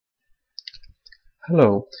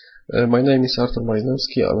Hello, my name is Artur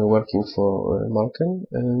Malinowski. I'm working for Malken,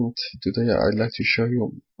 and today I'd like to show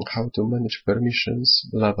you how to manage permissions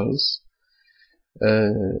levels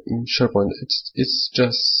in SharePoint. It's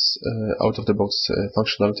just out-of-the-box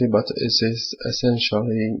functionality, but it is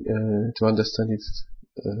essentially to understand it,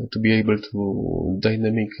 to be able to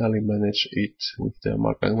dynamically manage it with the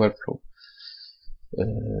Malken workflow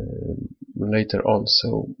later on.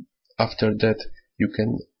 So after that, you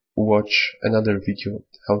can watch another video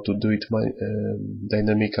how to do it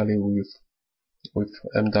dynamically with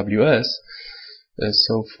MWS.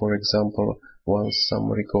 So for example, once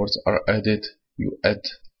some records are added,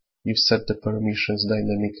 you set the permissions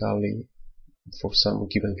dynamically for some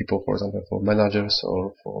given people, for example for managers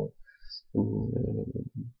or for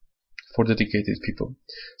dedicated people.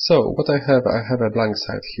 So what I have a blank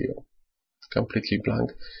site here, completely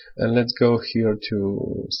blank, and let's go here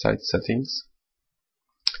to site settings.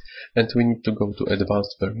 And we need to go to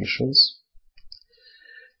advanced permissions,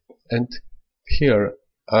 and here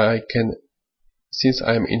I can, since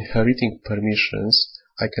I am inheriting permissions,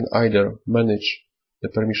 I can either manage the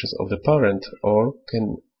permissions of the parent or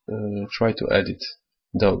can try to edit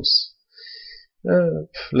those.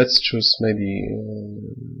 Let's choose maybe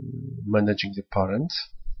managing the parent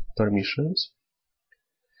permissions.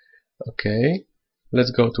 Okay,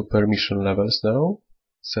 let's go to permission levels now.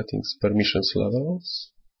 Settings, permissions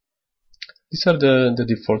levels. These are the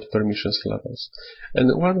default permissions levels.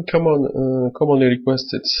 And one commonly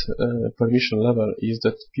requested permission level is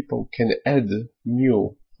that people can add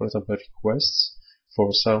new, for example, requests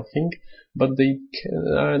for something, but they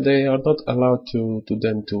are not allowed to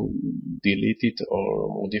delete it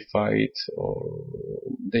or modify it, or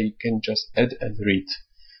they can just add and read.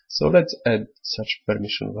 So let's add such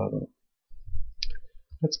permission level.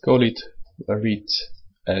 Let's call it read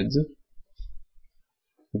add.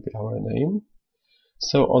 Will be our name.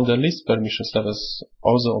 So on the list permissions levels,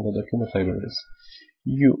 also on the document libraries,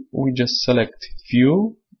 we just select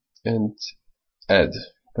view and add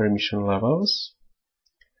permission levels,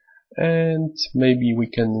 and maybe we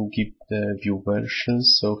can give the view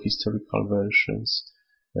versions, so historical versions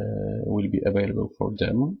will be available for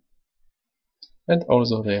them, and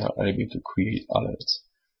also they are able to create alerts.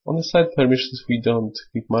 On the site permissions we don't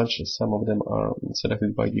give much, some of them are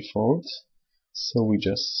selected by default, so we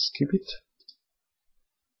just skip it.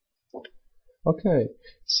 Okay,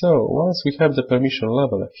 so once we have the permission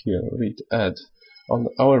level here, read add, on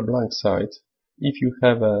our blank site, if you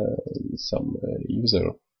have some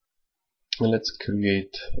user, let's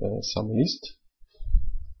create some list.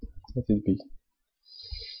 Let it be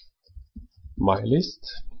my list.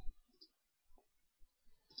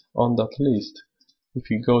 On that list, if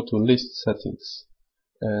you go to list settings,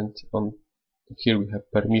 and on here we have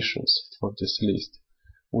permissions for this list,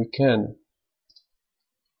 we can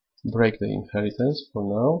break the inheritance for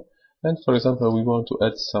now, and for example we want to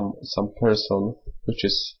add some person which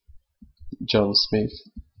is John Smith.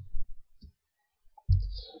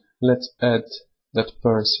 Let's add that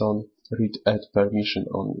person read add permission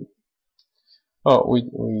only. Oh,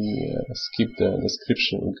 we skipped the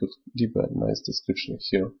description. We could give a nice description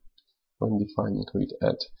here when defining read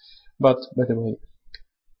add. But by the way,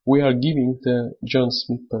 we are giving the John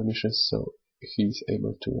Smith permissions, so he is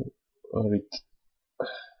able to read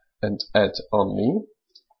and add only.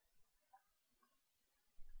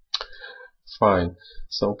 Fine.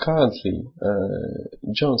 So currently,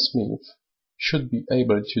 John Smith should be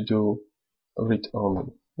able to do read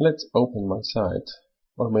only. Let's open my site,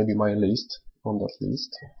 or maybe my list. On that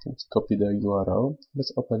list, let's copy the URL.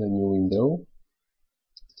 Let's open a new window.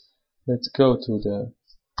 Let's go to the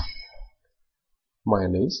my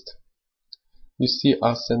list. You see,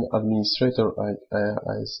 as an administrator, I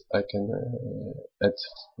can add,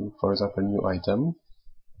 for example, new item.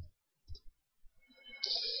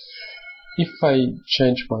 If I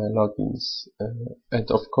change my logins,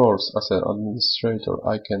 and of course, as an administrator,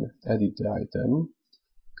 I can edit the item,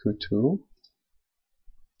 Q2.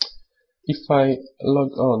 If I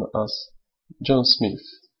log on as John Smith,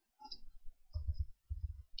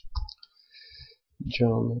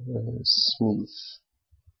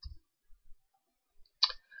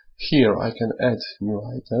 here I can add new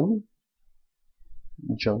item,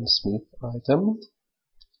 John Smith item,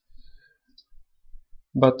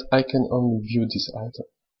 but I can only view this item.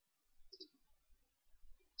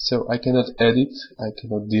 So I cannot edit, I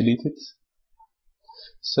cannot delete it.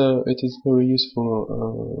 So it is very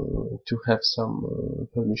useful to have some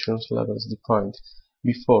permissions levels defined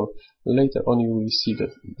before. Later on you will see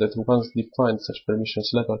that once defined such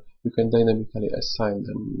permissions level, you can dynamically assign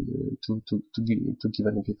them to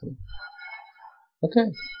given people.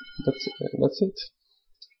 Okay, that's it.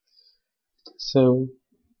 So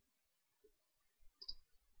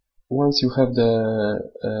once you have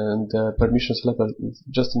the permissions level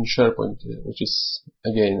just in SharePoint, which is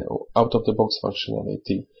again out of the box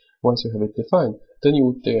functionality, once you have it defined, then you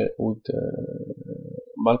would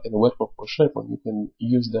mark and workbook for SharePoint. You can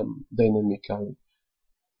use them dynamically.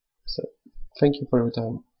 So thank you for your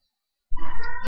time.